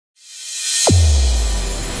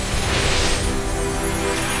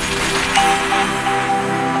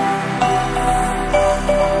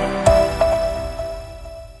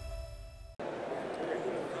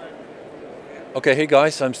Okay, hey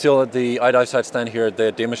guys, I'm still at the i-Divesite stand here at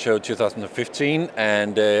the DEMA show 2015,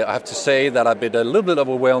 and I have to say that I've been a little bit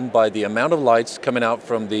overwhelmed by the amount of lights coming out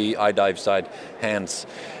from the i-Divesite hands.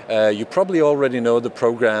 You probably already know the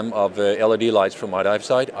program of LED lights from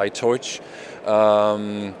i-Divesite, iTorch.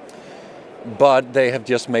 But they have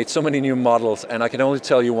just made so many new models, and I can only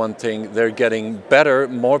tell you one thing: they're getting better,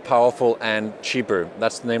 more powerful and cheaper.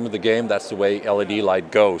 That's the name of the game, that's the way LED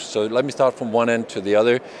light goes. So let me start from one end to the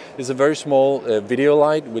other. It's a very small video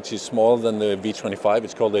light, which is smaller than the V25.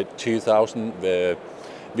 It's called the 2000, the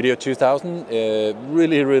Video 2000.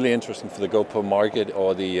 Really interesting for the GoPro market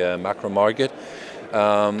or the macro market.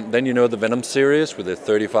 Then you know the Venom series with the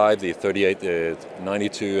 35, the 38, the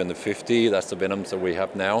 92 and the 50. That's the Venoms that we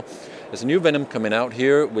have now. There's a new Venom coming out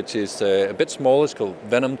here, which is a bit smaller. It's called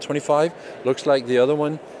Venom 25. Looks like the other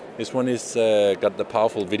one. This one is got the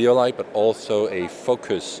powerful video light, but also a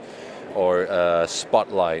focus or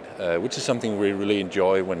spotlight, which is something we really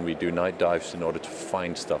enjoy when we do night dives in order to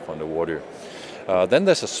find stuff underwater. Then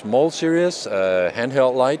there's a small series,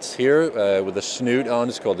 handheld lights here with a snoot on.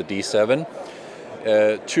 It's called the D7.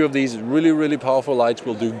 Two of these really powerful lights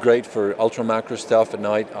will do great for ultra macro stuff at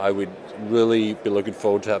night. I would really be looking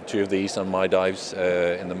forward to have two of these on my dives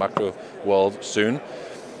in the macro world soon.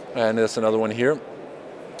 And there's another one here,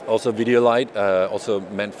 also video light, also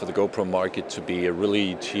meant for the GoPro market to be a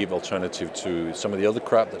really cheap alternative to some of the other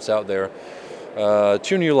crap that's out there.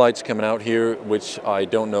 Two new lights coming out here, which I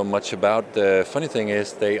don't know much about. The funny thing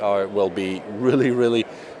is they will be really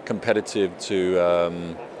competitive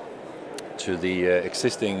to the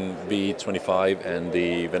existing V25 and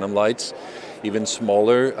the Venom lights, even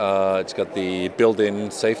smaller. It's got the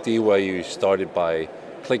built-in safety where you start it by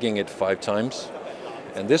clicking it 5 times.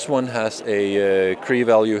 And this one has a Cree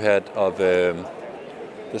value head of,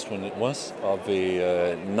 this one it was, of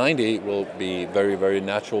a 90, will be very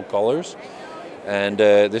natural colors. And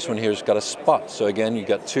this one here has got a spot. So again, you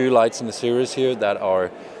got 2 lights in the series here that are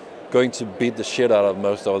going to beat the shit out of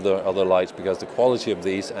most of the other lights, because the quality of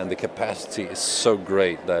these and the capacity is so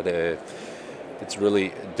great that it's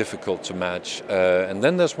really difficult to match. And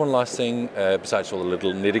then there's one last thing, besides all the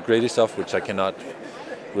little nitty-gritty stuff, which I cannot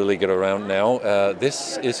really get around now.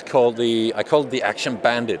 This is called I call it the Action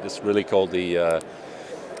Bandit. It's really called the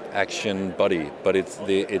Action Buddy, but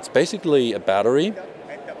it's basically a battery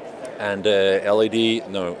and LED,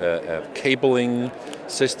 cabling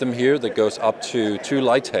system here that goes up to 2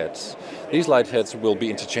 light heads. These light heads will be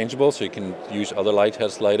interchangeable, so you can use other light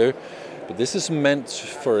heads later. But this is meant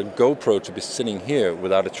for a GoPro to be sitting here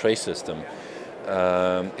without a tray system.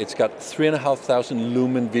 It's got 3,500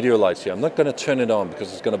 lumen video lights here. I'm not going to turn it on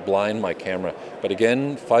because it's going to blind my camera. But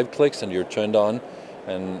again, 5 clicks and you're turned on.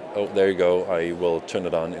 And oh, there you go. I will turn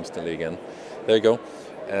it on instantly again. There you go.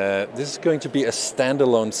 This is going to be a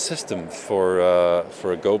standalone system for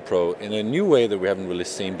a GoPro in a new way that we haven't really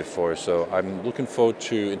seen before. So I'm looking forward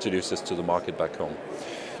to introduce this to the market back home.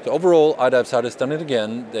 So overall, i-Divesite has done it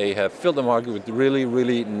again. They have filled the market with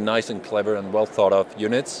really nice and clever and well thought of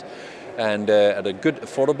units, and at a good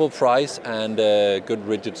affordable price, and good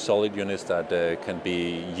rigid solid units that can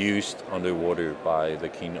be used underwater by the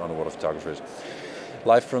keen underwater photographers.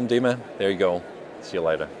 Live from DEMA, there you go. See you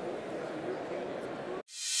later.